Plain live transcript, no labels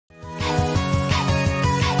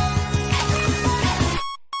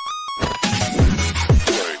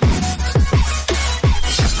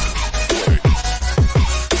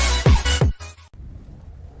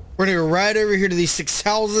We're gonna go right over here to these 6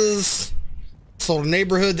 houses. This little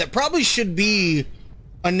neighborhood that probably should be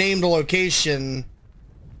a named location.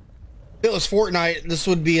 If it was Fortnite, this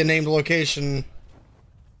would be a named location.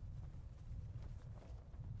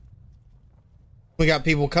 We got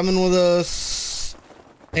people coming with us.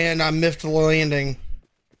 And I miffed the landing.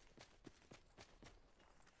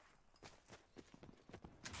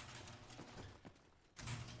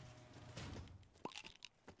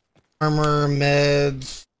 Armor,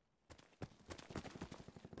 meds.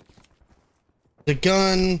 The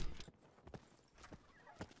gun.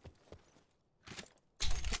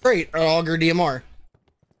 Great, an auger DMR.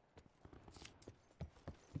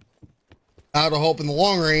 Out of hope in the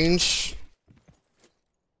long range.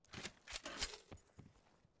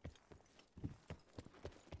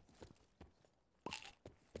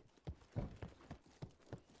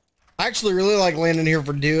 I actually really like landing here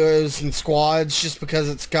for duos and squads just because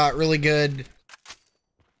it's got really good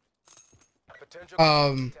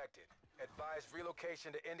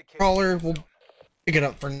crawler. We'll pick it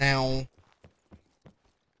up for now.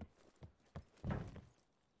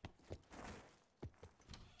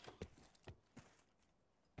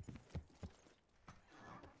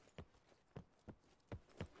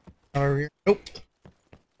 Over here. Nope.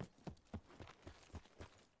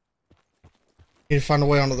 Need to find a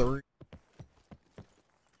way onto the roof.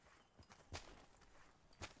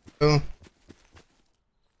 Gotta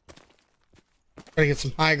get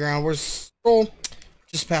some high ground. Where's scroll?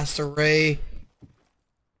 Just past the ray.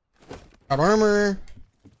 Got armor.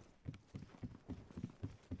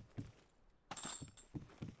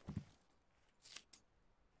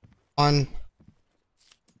 On.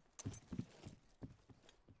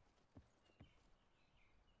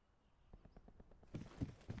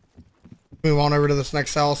 Move on over to this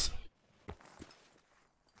next house.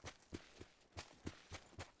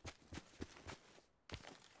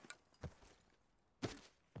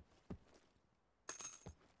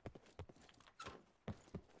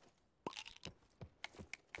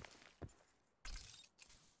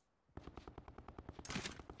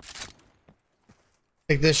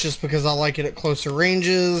 Take this just because I like it at closer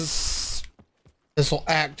ranges. This will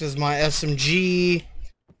act as my SMG.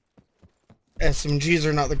 SMGs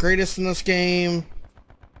are not the greatest in this game.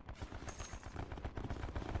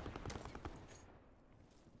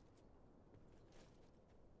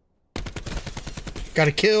 Got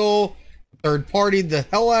to kill. Third partied the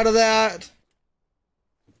hell out of that.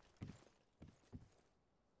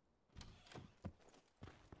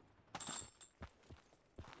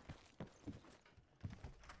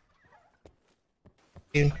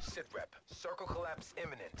 Sit rep. Circle collapse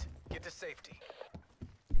imminent. Get to safety.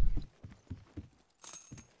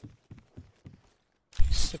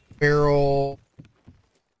 Barrel.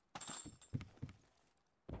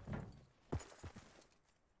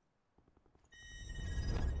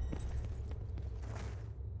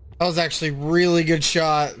 That was actually a really good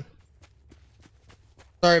shot.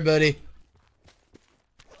 Sorry, buddy.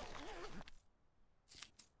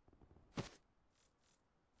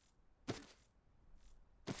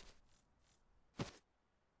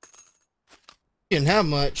 Didn't have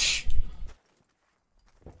much.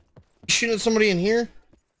 You shooting at somebody in here?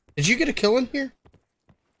 Did you get a kill in here?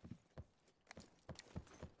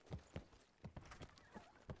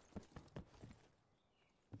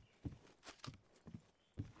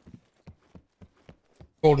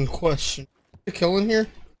 Golden question. A kill in here?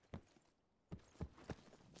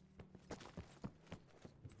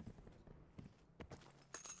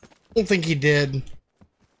 I don't think he did. I think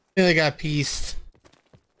they got pieced.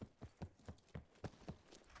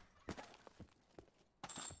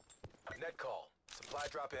 Net call. Supply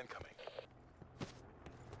drop incoming.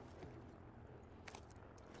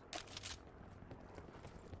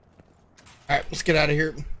 Alright, let's get out of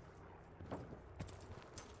here.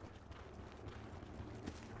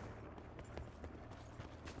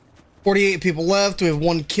 $48 people left. We have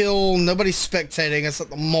 1 kill. Nobody's spectating us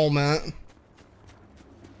at the moment.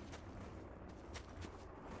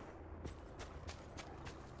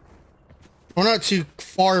 We're not too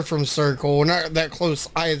far from circle. We're not that close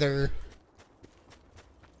either.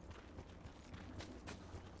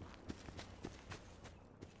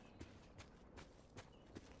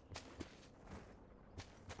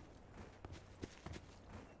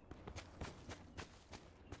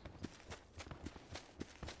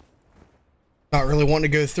 Not really wanting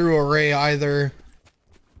to go through array either.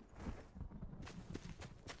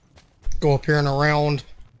 Go up here and around.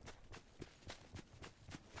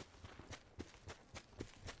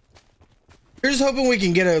 Here's hoping we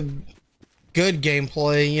can get a good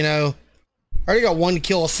gameplay, you know. I already got 1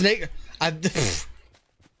 kill. A snake.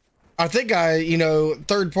 I I think I,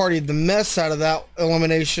 third partied the mess out of that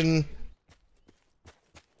elimination.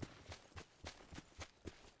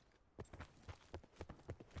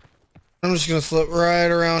 I'm just gonna slip right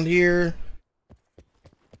around here.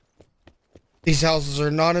 These houses are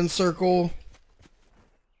not in circle.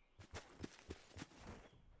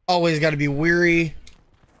 Always got to be weary.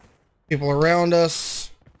 People around us.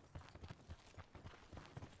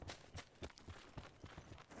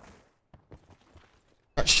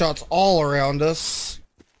 Got shots all around us.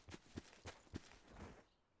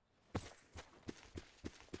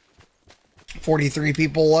 $43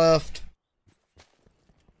 people left.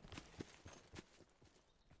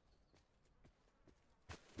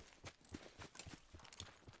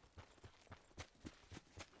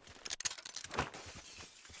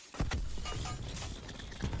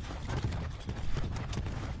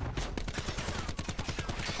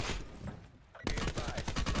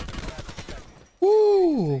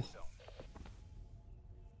 Woo!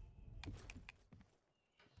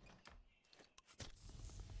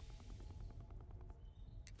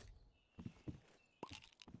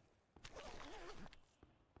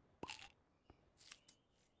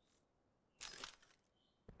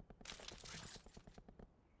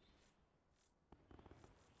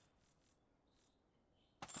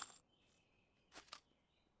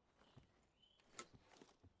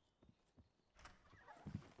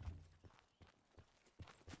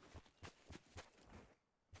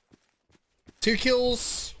 2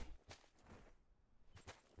 kills.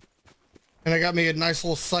 And I got me a nice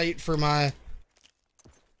little sight for my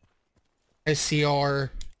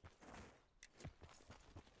ICR.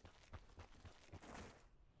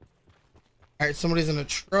 Alright, somebody's in a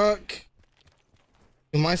truck.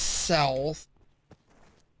 To my south.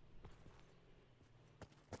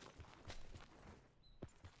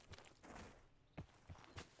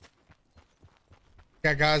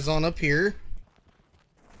 Got guys on up here.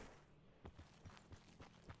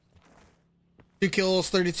 2 kills,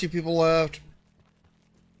 32 people left.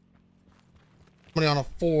 Somebody on a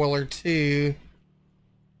 4-wheeler too.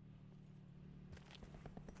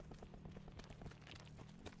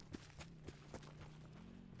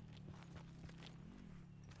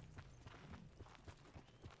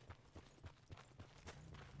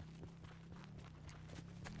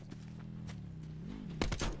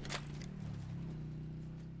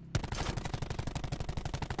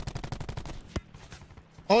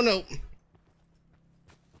 Oh no.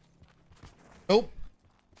 Nope.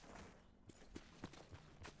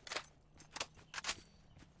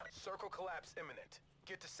 Circle collapse imminent.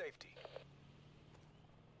 Get to safety.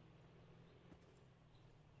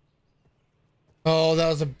 Oh, that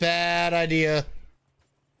was a bad idea.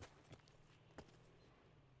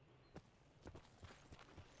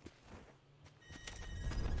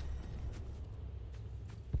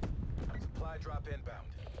 Supply drop inbound.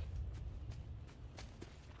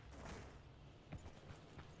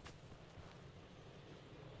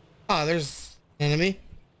 Ah, there's enemy.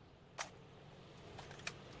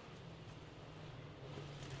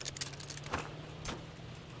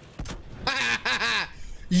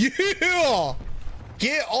 Yeah!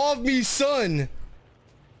 Get off me, son!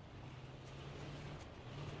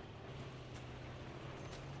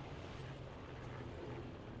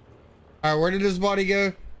 Alright, where did his body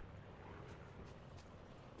go?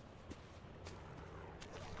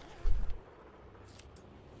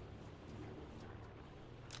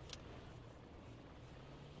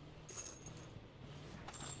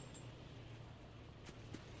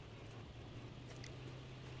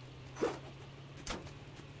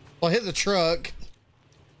 Well, hit the truck.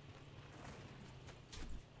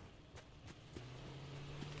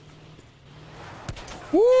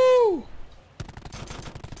 Woo!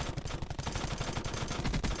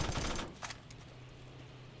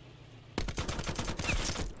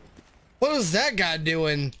 What was that guy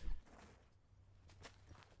doing?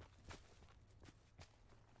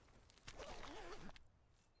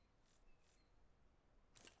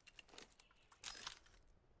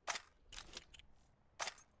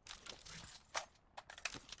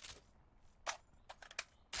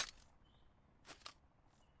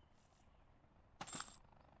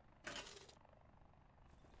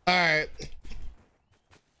 All right.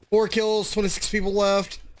 4 kills, 26 people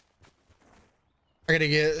left. I gotta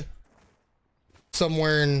get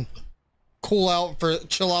somewhere and chill out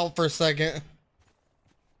for a second.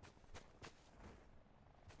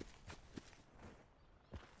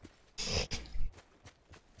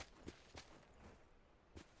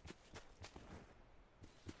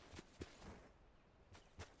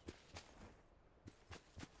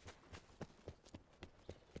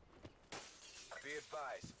 Be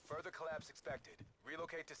advised, further collapse expected.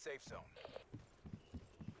 Relocate to safe zone.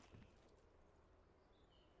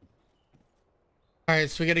 Alright,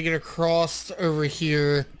 so we gotta get across over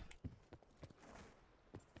here.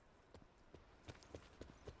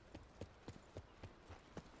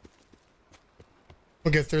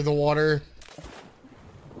 We'll get through the water.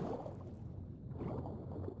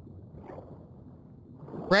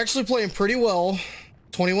 We're actually playing pretty well.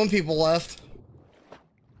 21 people left.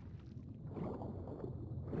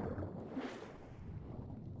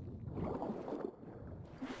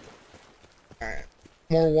 Alright.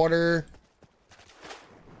 More water.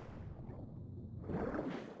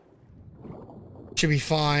 Should be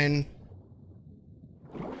fine.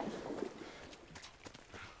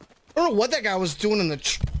 I don't know what that guy was doing in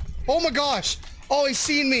the oh my gosh. Oh, he's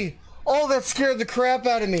seen me. Oh, that scared the crap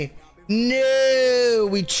out of me. No,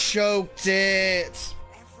 we choked it.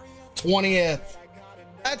 20th.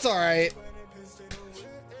 That's all right.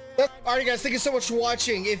 Alright guys, thank you so much for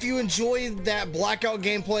watching. If you enjoyed that Blackout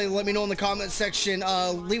gameplay, let me know in the comment section.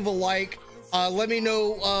 Leave a like. Let me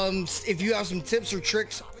know if you have some tips or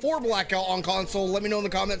tricks for Blackout on console. Let me know in the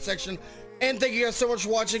comment section. And thank you guys so much for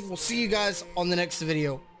watching. We'll see you guys on the next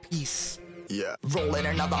video. Peace. Yeah, rolling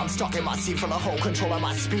another, I'm stuck in my seat from the whole control of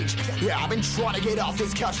my speech. Yeah, I've been trying to get off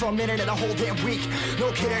this couch for a minute and a whole damn week.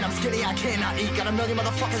 No kidding, I'm skinny, I cannot eat. Got a million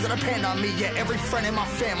motherfuckers that depend on me. Yeah, every friend in my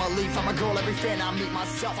family. From a girl, every fan I meet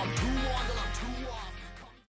myself, I'm